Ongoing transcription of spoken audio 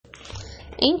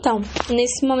Então,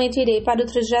 nesse momento irei para o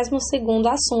 32º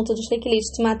assunto do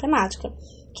checklist de matemática,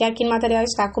 que aqui no material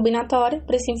está combinatória,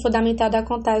 princípio fundamental da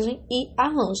contagem e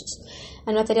arranjos.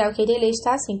 No material que irei ler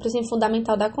está assim, princípio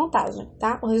fundamental da contagem,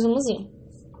 tá? O resumozinho.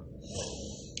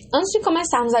 Antes de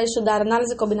começarmos a estudar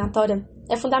análise combinatória,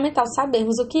 é fundamental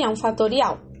sabermos o que é um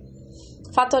fatorial.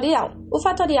 Fatorial. O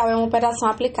fatorial é uma operação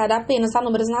aplicada apenas a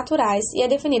números naturais e é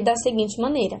definido da seguinte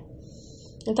maneira.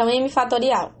 Então, m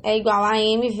fatorial é igual a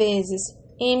m vezes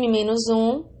m menos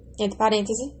 1, entre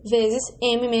parênteses, vezes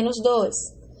m menos 2.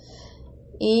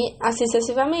 E assim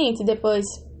sucessivamente. Depois,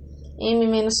 m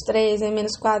menos 3, m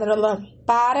menos 4,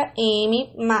 para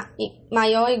m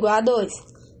maior ou igual a 2.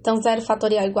 Então, 0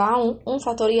 fatorial é igual a 1, 1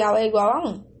 fatorial é igual a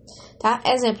 1. Tá?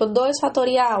 Exemplo, 2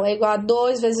 fatorial é igual a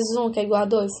 2 vezes 1, que é igual a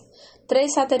 2.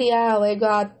 3 fatorial é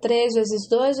igual a 3 vezes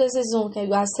 2 vezes 1, que é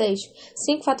igual a 6.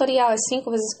 5 fatorial é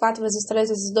 5 vezes 4 vezes 3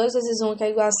 vezes 2 vezes 1, que é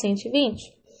igual a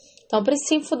 120. Então,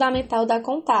 princípio fundamental da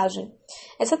contagem.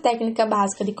 Essa técnica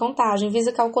básica de contagem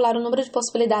visa calcular o número de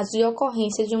possibilidades de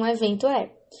ocorrência de um evento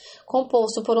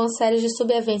composto por uma série de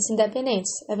subeventos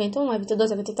independentes. Evento 1, evento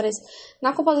 2, evento 3.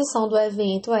 Na composição do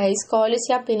evento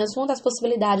escolhe-se apenas uma das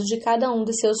possibilidades de cada um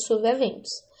de seus subeventos.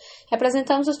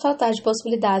 Representamos os totais de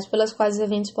possibilidades pelas quais os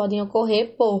eventos podem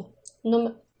ocorrer por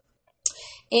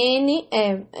N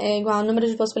é igual ao número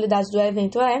de possibilidades do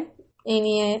evento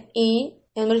N é I,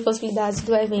 é o número de possibilidades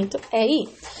do evento é I.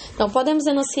 Então, podemos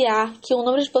enunciar que o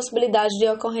número de possibilidades de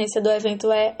ocorrência do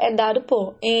evento é dado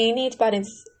por N, entre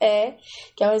parênteses,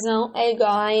 que é o exão, é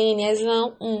igual a N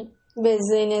exão 1,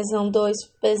 vezes N exão 2,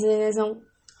 vezes N exão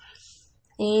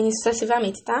N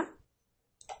sucessivamente, tá?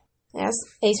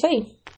 É isso aí.